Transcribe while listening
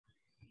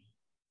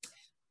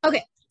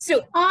Okay,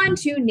 so on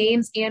to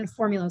names and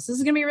formulas. This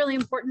is going to be really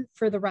important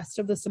for the rest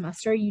of the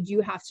semester. You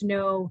do have to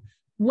know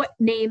what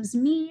names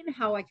mean,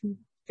 how I can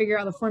figure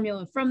out the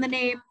formula from the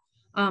name,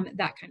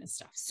 that kind of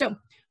stuff. So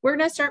we're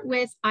going to start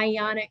with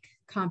ionic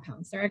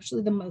compounds. They're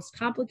actually the most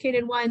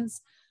complicated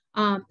ones.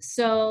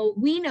 So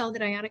we know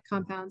that ionic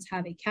compounds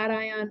have a cation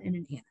and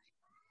an anion.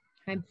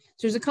 Okay,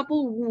 so there's a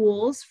couple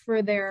rules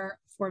for their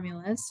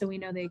formulas. So we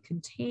know they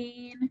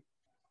contain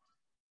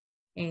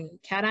a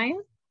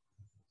cation,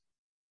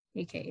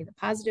 aka the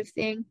positive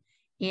thing,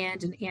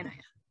 and an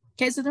anion.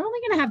 Okay, so they're only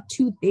going to have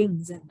two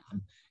things in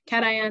them,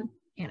 cation,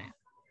 anion.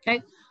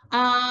 Okay,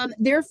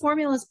 their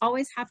formulas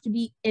always have to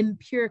be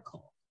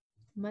empirical.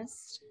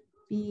 Must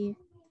be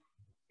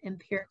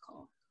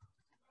empirical.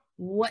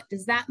 What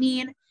does that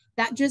mean?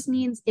 That just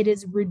means it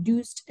is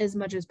reduced as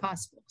much as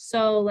possible.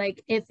 So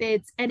like if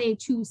it's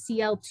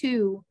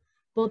Na2Cl2,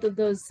 both of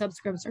those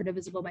subscripts are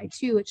divisible by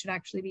 2, it should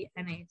actually be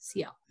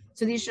NaCl.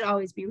 So these should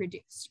always be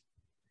reduced.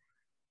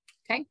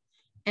 Okay,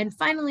 and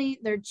finally,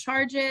 their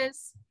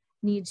charges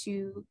need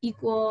to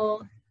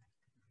equal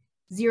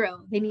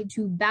 0. They need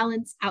to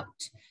balance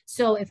out.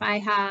 So if I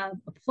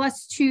have a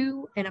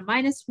 +2 and a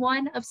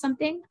 -1 of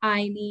something,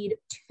 I need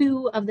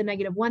 2 of the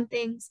 -1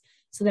 things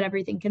so that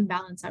everything can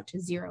balance out to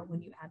 0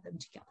 when you add them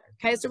together.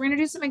 Okay, so we're going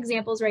to do some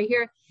examples right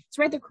here. Let's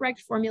write the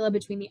correct formula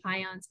between the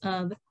ions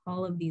of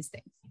all of these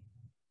things.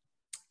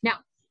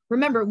 Now,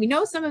 remember, we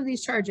know some of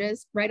these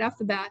charges right off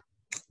the bat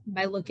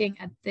by looking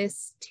at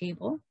this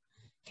table.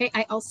 Okay,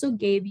 I also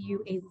gave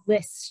you a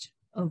list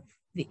of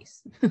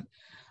these.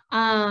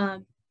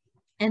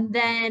 And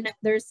then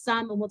there's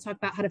some, and we'll talk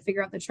about how to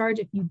figure out the charge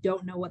if you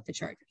don't know what the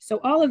charge is. So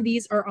all of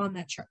these are on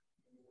that chart.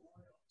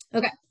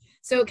 Okay,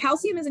 so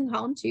calcium is in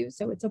column 2,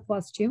 so it's a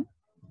 +2.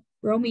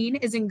 Bromine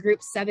is in group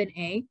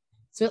 7A,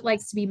 so it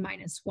likes to be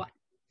 -1.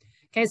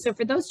 Okay, so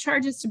for those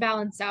charges to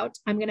balance out,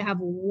 I'm going to have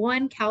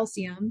 1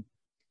 calcium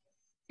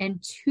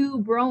and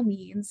 2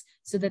 bromines,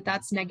 so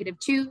that's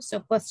 -2,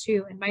 so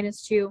 +2 and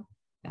 -2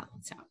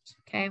 balance out.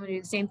 Okay, I'm going to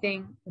do the same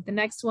thing with the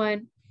next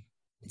one.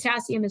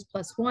 Potassium is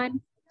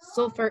 +1.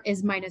 Sulfur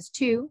is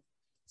 -2,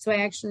 so I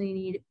actually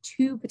need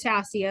 2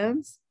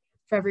 potassiums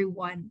for every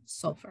 1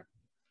 sulfur.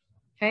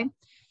 Okay,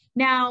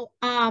 now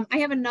I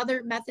have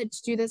another method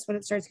to do this when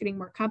it starts getting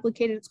more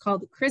complicated. It's called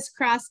the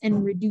crisscross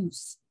and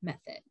reduce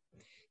method.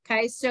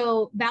 Okay,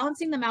 so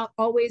balancing them out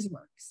always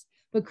works,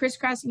 but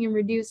crisscrossing and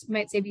reduce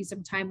might save you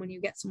some time when you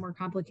get some more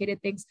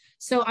complicated things.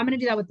 So I'm going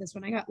to do that with this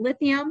one. I got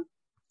lithium,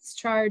 its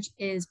charge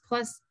is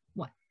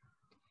 +1.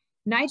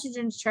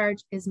 Nitrogen's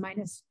charge is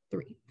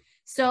 -3.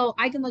 So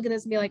I can look at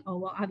this and be like, oh,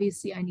 well,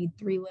 obviously I need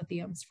 3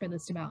 lithiums for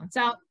this to balance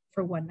out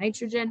for 1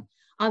 nitrogen.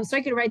 So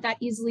I could write that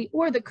easily,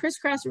 or the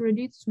crisscross or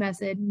reduce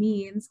method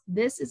means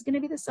this is going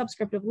to be the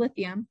subscript of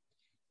lithium,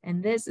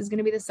 and this is going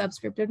to be the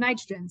subscript of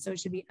nitrogen. So it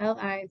should be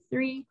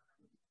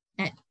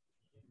Li3N.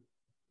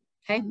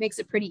 Okay, makes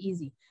it pretty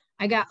easy.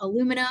 I got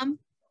aluminum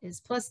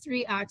is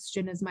 +3,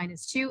 oxygen is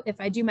 -2. If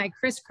I do my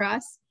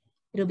crisscross,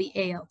 it'll be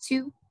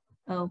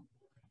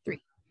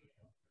Al2O3.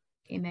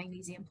 Okay,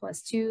 magnesium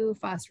 +2,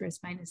 phosphorus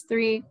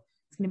 -3.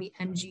 It's going to be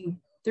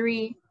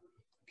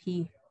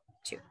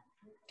Mg3P2.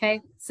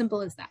 Okay,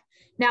 simple as that.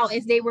 Now,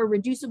 if they were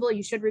reducible,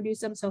 you should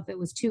reduce them. So if it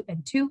was 2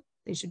 and 2,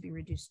 they should be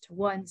reduced to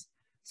 1s,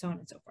 so on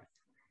and so forth.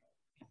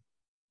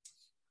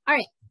 All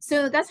right,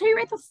 so that's how you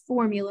write the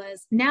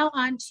formulas. Now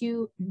on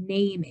to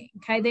naming.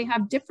 Okay, they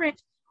have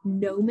different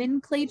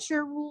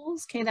nomenclature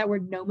rules. Okay, that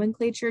word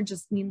nomenclature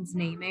just means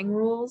naming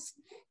rules.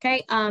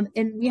 Okay,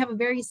 and we have a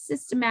very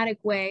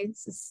systematic way,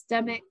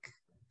 systemic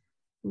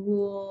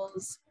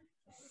rules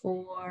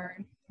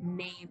for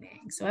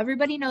naming. So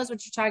everybody knows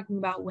what you're talking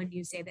about when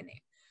you say the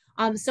name.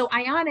 So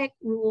ionic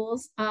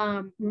rules,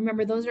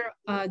 remember those are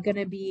going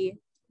to be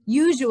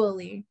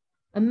usually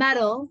a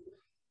metal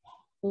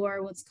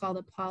or what's called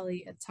a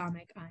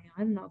polyatomic ion,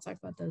 and I'll talk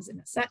about those in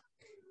a sec,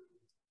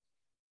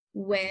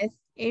 with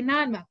a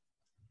nonmetal.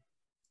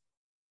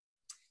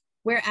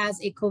 Whereas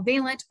a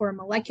covalent or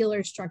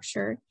molecular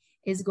structure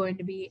is going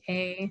to be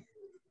a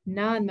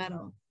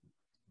nonmetal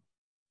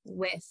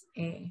with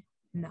a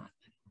nonmetal.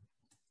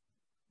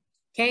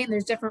 Okay, and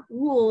there's different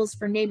rules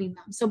for naming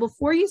them. So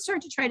before you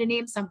start to try to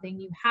name something,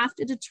 you have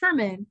to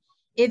determine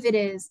if it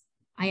is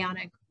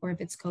ionic or if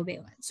it's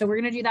covalent. So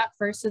we're going to do that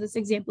first. So this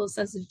example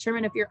says to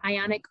determine if you're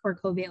ionic or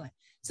covalent.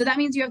 So that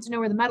means you have to know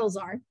where the metals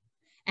are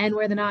and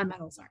where the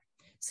nonmetals are.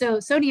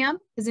 So sodium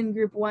is in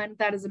group 1,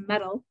 that is a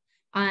metal.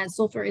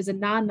 Sulfur is a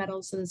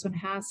nonmetal, so this one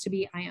has to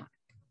be ionic.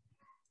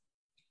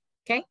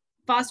 Okay,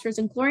 phosphorus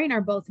and chlorine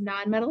are both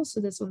nonmetals, so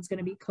this one's going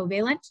to be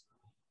covalent.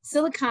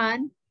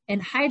 Silicon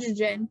and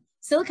hydrogen.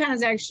 Silicon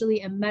is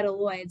actually a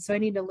metalloid, so I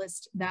need to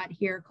list that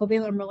here.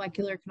 Covalent or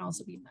molecular can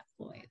also be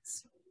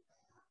metalloids.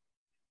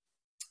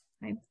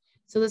 Okay,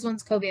 so this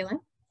one's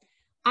covalent.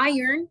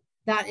 Iron,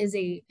 that is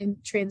a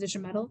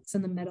transition metal. It's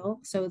in the middle,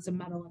 so it's a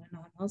metal and a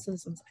non-metal. So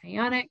this one's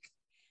ionic,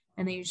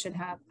 and then you should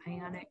have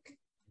ionic,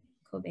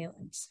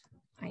 covalent,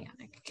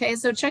 ionic. Okay,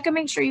 so check and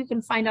make sure you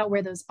can find out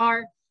where those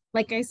are.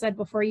 Like I said,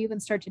 before you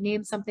even start to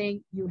name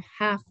something, you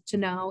have to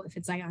know if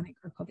it's ionic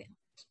or covalent.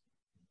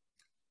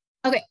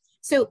 Okay,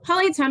 so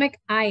polyatomic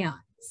ions.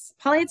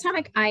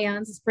 Polyatomic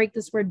ions, let's break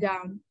this word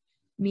down,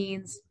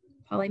 means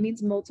poly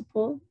means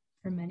multiple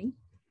or many.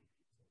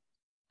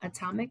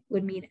 Atomic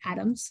would mean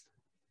atoms.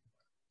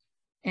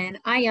 And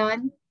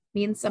ion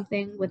means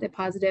something with a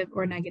positive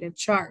or negative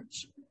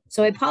charge.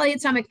 So a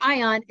polyatomic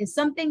ion is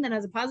something that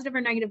has a positive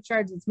or negative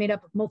charge that's made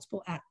up of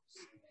multiple atoms.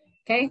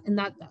 Okay, and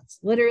that's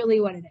literally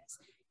what it is.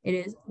 It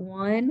is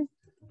one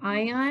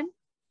ion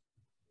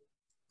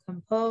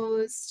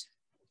composed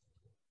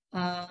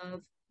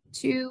of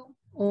two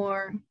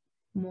or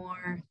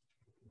more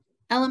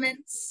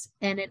elements,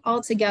 and it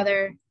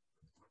altogether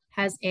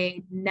has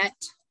a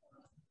net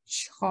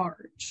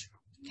charge.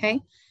 Okay,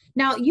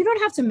 now you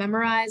don't have to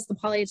memorize the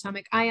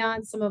polyatomic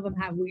ions. Some of them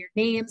have weird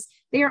names.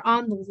 They are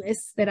on the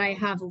list that I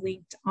have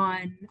linked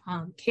on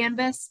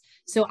Canvas.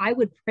 So I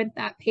would print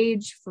that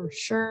page for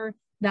sure,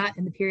 that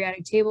in the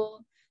periodic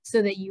table,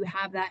 so that you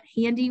have that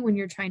handy when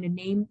you're trying to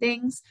name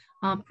things.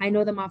 I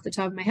know them off the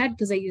top of my head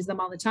because I use them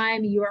all the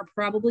time. You are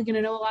probably going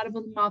to know a lot of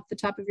them off the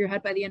top of your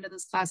head by the end of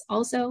this class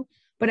also,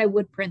 but I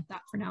would print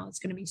that for now. It's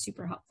going to be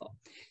super helpful.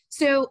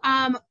 So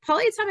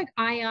polyatomic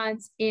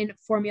ions in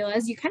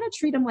formulas, you kind of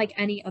treat them like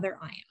any other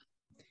ion.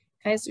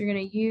 Okay, so you're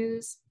going to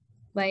use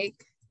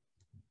like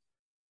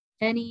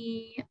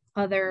any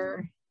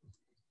other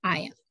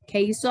ion.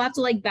 Okay, you still have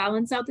to like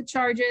balance out the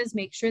charges,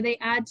 make sure they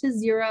add to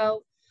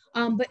 0.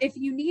 But if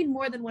you need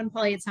more than one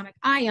polyatomic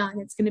ion,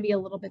 it's going to be a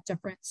little bit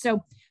different.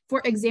 So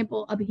for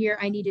example, up here,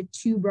 I needed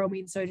 2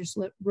 bromine, so I just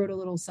wrote a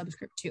little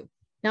subscript 2.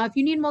 Now, if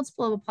you need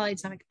multiple of a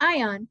polyatomic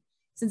ion,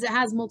 since it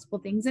has multiple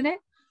things in it,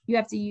 you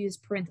have to use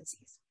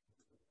parentheses.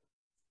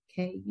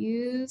 Okay,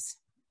 use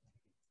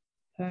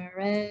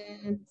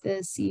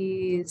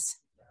parentheses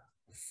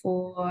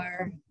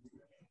for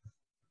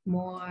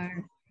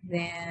more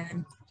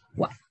than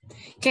 1.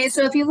 Okay,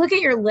 so if you look at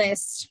your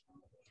list,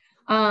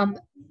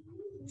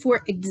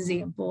 for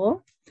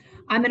example,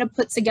 I'm going to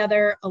put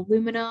together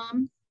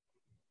aluminum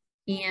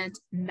and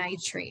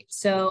nitrate.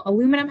 So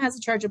aluminum has a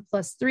charge of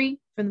 +3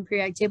 from the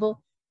periodic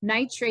table.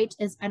 Nitrate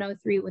is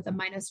NO3 with a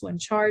 -1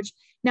 charge.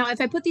 Now,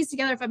 if I put these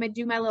together, if I'm going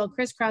to do my little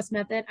crisscross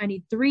method, I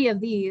need 3 of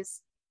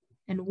these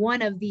and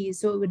 1 of these.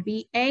 So it would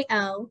be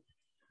Al.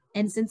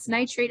 And since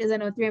nitrate is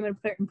NO3, I'm going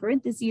to put it in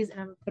parentheses and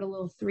I'm going to put a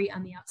little 3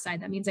 on the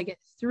outside. That means I get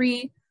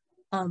 3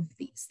 of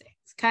these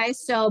things. Okay,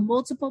 so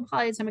multiple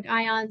polyatomic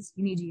ions,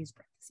 you need to use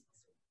parentheses.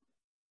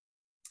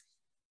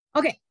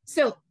 Okay,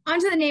 so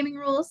onto the naming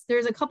rules.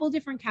 There's a couple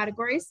different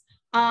categories.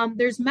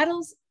 There's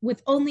metals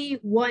with only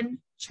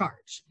 1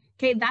 charge.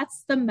 Okay,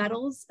 that's the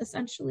metals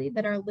essentially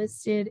that are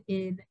listed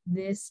in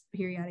this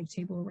periodic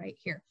table right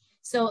here.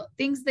 So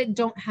things that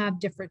don't have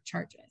different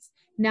charges.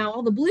 Now,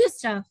 all the blue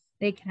stuff,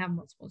 they can have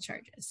multiple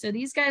charges. So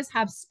these guys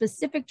have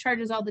specific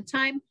charges all the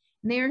time,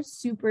 and they're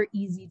super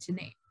easy to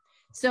name.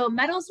 So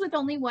metals with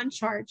only 1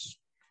 charge,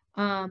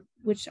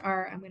 which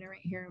are, I'm going to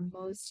write here,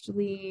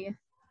 mostly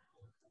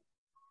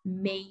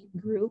main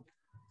group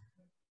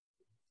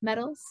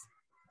metals.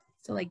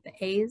 So like the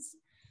A's.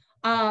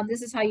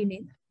 This is how you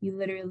name them. You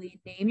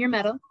literally name your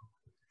metal.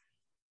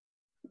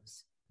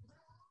 Oops.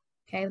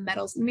 Okay, the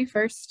metal's going to be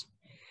first.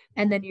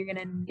 And then you're going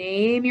to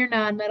name your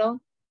non-metal.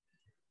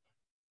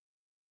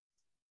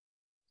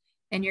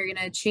 And you're going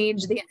to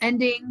change the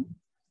ending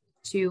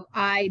to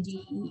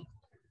IDE.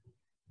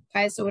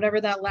 Okay, so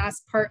whatever that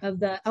last part of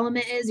the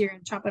element is, you're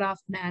going to chop it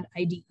off and add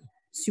IDE.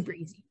 Super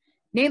easy.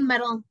 Name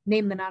metal,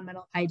 name the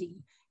non-metal,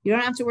 IDE. You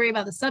don't have to worry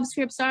about the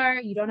subscripts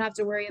are. You don't have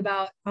to worry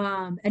about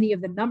any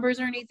of the numbers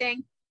or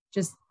anything.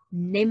 Just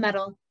name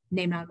metal,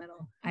 name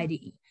non-metal,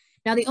 IDE.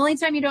 Now, the only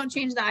time you don't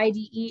change the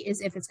IDE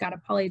is if it's got a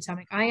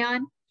polyatomic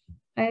ion.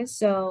 Okay,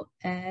 so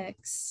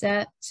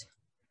except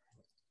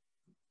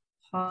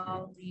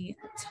polyatomics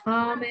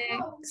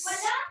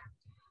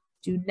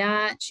do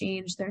not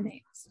change their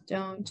names.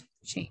 Don't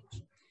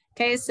change.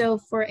 Okay, so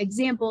for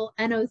example,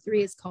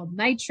 NO3 is called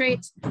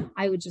nitrate.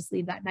 I would just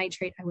leave that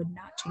nitrate. I would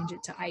not change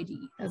it to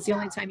IDE. That's the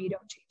only time you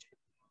don't change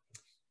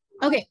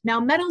it. Okay,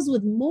 now metals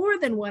with more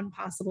than 1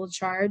 possible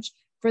charge,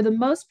 for the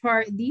most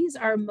part, these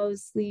are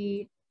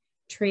mostly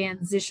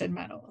transition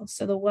metals.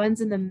 So the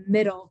ones in the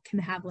middle can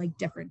have like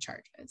different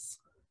charges,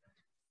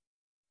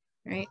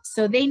 right?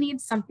 So they need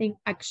something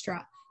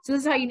extra. So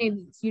this is how you name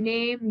these.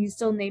 You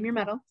still name your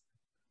metal.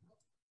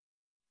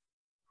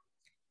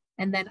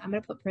 And then I'm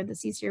going to put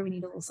parentheses here. We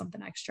need a little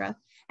something extra.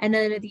 And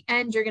then at the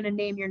end, you're going to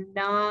name your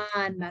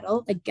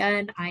non-metal.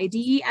 Again,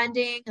 IDE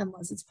ending,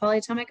 unless it's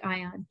polyatomic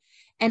ion.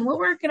 And what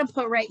we're going to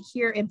put right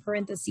here in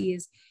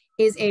parentheses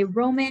is a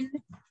Roman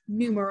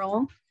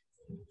numeral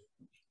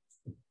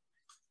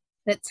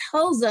that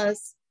tells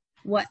us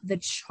what the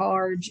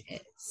charge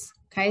is.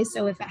 Okay,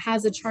 so if it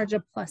has a charge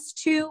of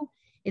 +2,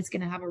 it's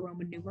going to have a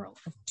Roman numeral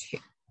of 2.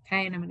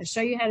 Okay, and I'm going to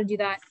show you how to do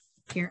that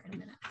here in a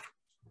minute.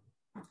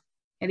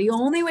 And the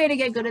only way to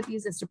get good at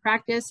these is to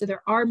practice. So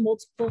there are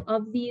multiple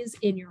of these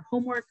in your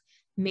homework.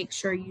 Make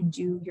sure you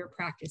do your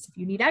practice. If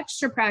you need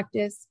extra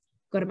practice,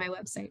 go to my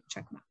website,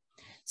 check them out.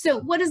 So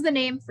what is the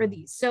name for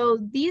these? So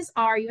these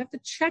are, you have to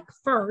check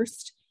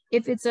first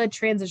if it's a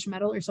transition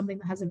metal or something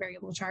that has a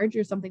variable charge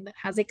or something that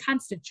has a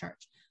constant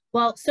charge.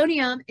 Well,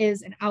 sodium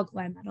is an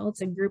alkaline metal.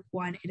 It's in group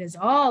 1. It is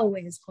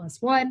always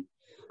 +1.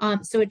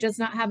 So it does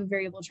not have a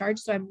variable charge.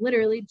 So I'm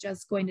literally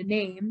just going to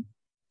name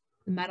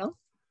the metal.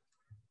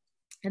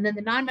 And then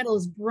the nonmetal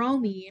is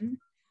bromine,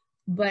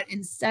 but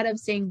instead of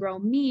saying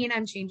bromine,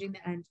 I'm changing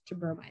the end to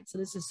bromide. So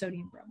this is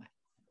sodium bromide.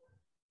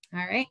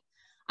 All right.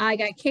 I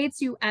got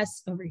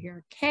K2S over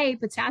here. K,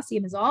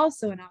 potassium, is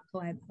also an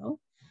alkaline metal.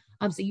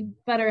 So you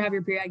better have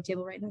your periodic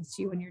table right next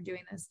to you when you're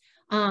doing this.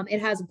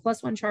 It has a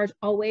 +1 charge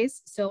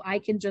always. So I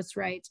can just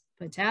write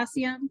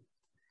potassium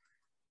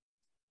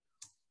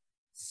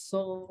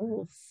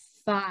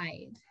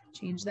sulfide.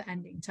 Change the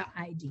ending to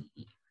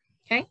IDE.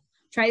 Okay.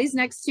 Try these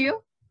next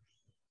two.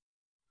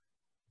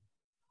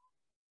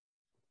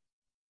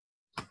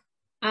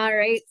 All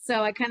right,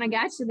 so I kind of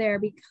got you there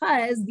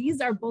because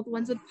these are both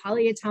ones with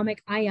polyatomic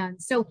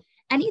ions. So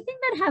anything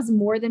that has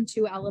more than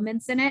 2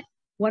 elements in it,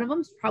 one of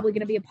them is probably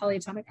going to be a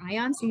polyatomic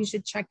ion. So you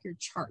should check your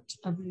chart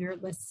of your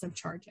lists of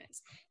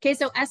charges. Okay,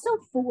 so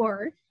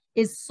SO4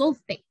 is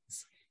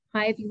sulfate.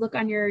 Hi, if you look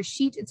on your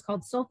sheet, it's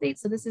called sulfate.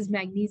 So this is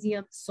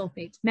magnesium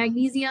sulfate.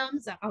 Magnesium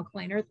is an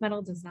alkaline earth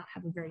metal, does not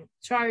have a variable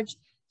charge,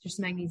 just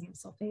magnesium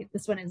sulfate.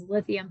 This one is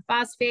lithium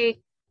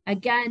phosphate.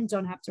 Again,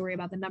 don't have to worry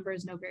about the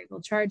numbers, no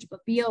variable charge,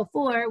 but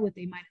BO4 with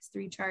a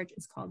 -3 charge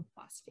is called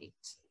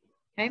phosphate.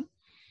 Okay.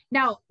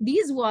 Now,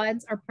 these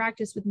ones are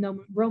practiced with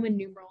Roman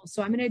numerals.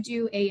 So I'm going to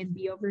do A and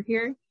B over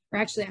here, or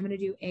actually I'm going to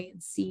do A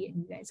and C, and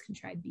you guys can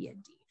try B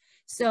and D.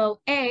 So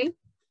A,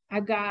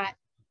 I've got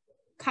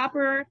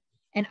copper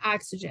and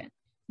oxygen.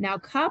 Now,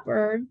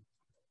 copper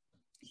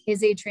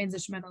is a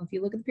transition metal. If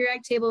you look at the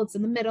periodic table, it's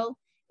in the middle.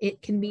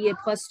 It can be a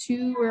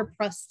 +2 or a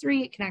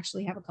 +3. It can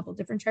actually have a couple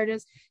different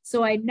charges.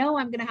 So I know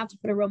I'm going to have to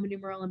put a Roman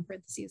numeral in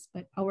parentheses,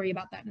 but I'll worry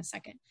about that in a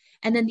second.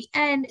 And then the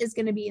N is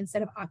going to be,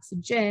 instead of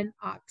oxygen,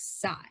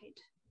 oxide.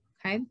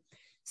 Okay.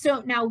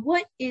 So now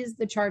what is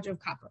the charge of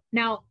copper?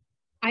 Now,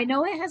 I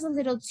know it has a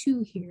little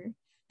 2 here.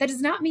 That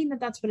does not mean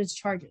that that's what its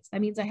charge is. That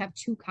means I have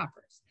 2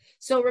 coppers.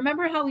 So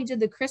remember how we did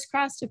the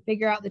crisscross to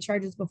figure out the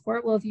charges before?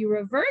 Well, if you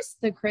reverse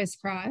the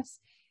crisscross,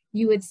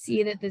 you would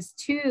see that this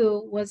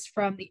 2 was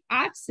from the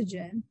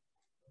oxygen.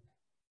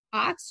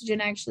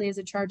 Oxygen actually has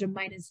a charge of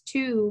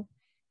 -2,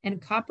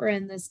 and copper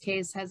in this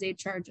case has a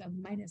charge of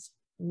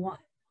 -1.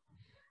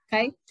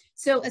 Okay,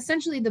 so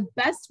essentially the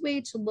best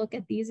way to look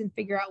at these and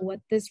figure out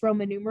what this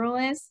Roman numeral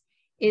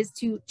is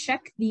to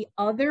check the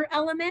other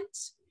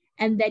element,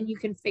 and then you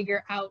can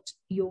figure out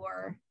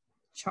your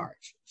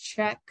charge.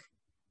 Check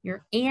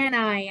your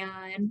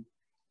anion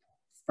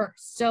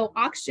first. So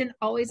oxygen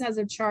always has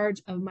a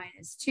charge of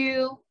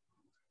 -2.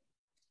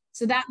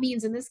 So that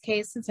means in this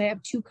case, since I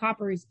have 2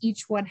 coppers,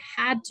 each one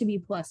had to be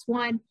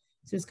 +1.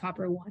 So it's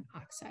copper 1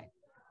 oxide.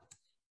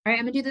 All right,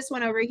 I'm gonna do this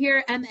one over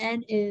here.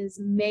 Mn is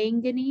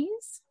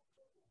manganese,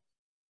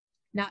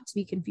 not to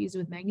be confused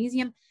with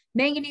magnesium.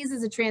 Manganese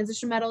is a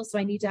transition metal, so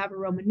I need to have a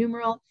Roman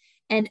numeral.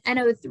 And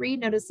NO3,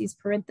 notice these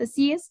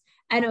parentheses.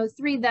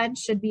 NO3 then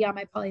should be on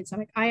my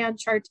polyatomic ion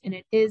chart, and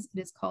it is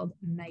called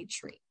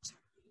nitrate.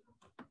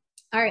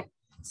 All right.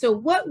 So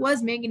what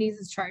was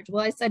manganese's charge?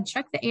 Well, I said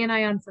check the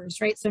anion first,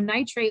 right? So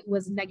nitrate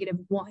was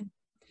 -1.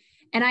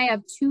 And I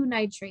have 2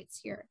 nitrates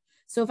here.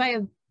 So if I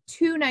have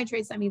 2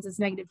 nitrates, that means it's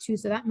 -2.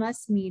 So that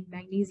must mean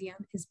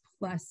magnesium is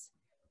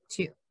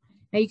 +2.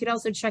 Now you could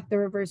also check the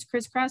reverse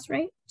crisscross,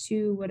 right?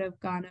 2 would have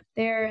gone up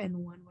there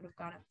and 1 would have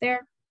gone up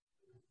there.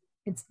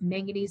 It's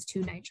manganese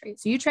 2 nitrate.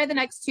 So you try the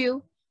next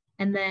 2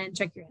 and then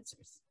check your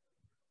answers.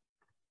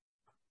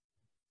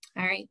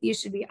 All right, these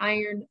should be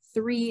iron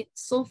 3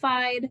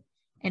 sulfide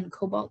and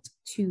cobalt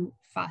 2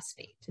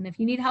 phosphate. And if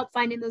you need help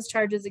finding those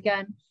charges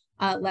again,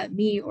 let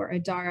me or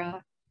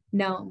Adara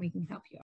know and we can help you out.